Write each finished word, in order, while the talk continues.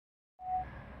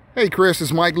Hey Chris,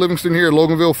 it's Mike Livingston here at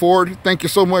Loganville Ford. Thank you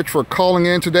so much for calling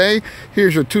in today.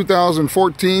 Here's your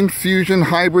 2014 Fusion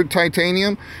Hybrid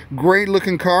Titanium. Great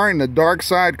looking car in the dark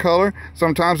side color.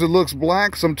 Sometimes it looks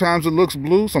black, sometimes it looks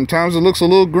blue, sometimes it looks a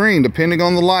little green depending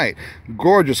on the light.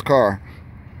 Gorgeous car.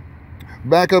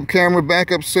 Backup camera,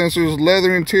 backup sensors,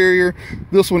 leather interior.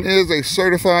 This one is a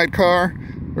certified car.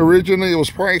 Originally it was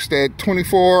priced at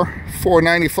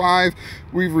 $24,495.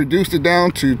 We've reduced it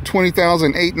down to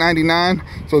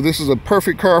 $20,899. So this is a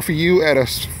perfect car for you at a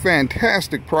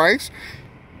fantastic price.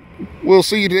 We'll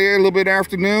see you there a little bit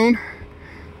afternoon.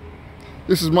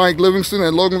 This is Mike Livingston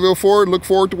at Loganville Ford. Look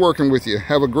forward to working with you.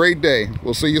 Have a great day.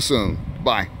 We'll see you soon.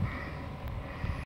 Bye.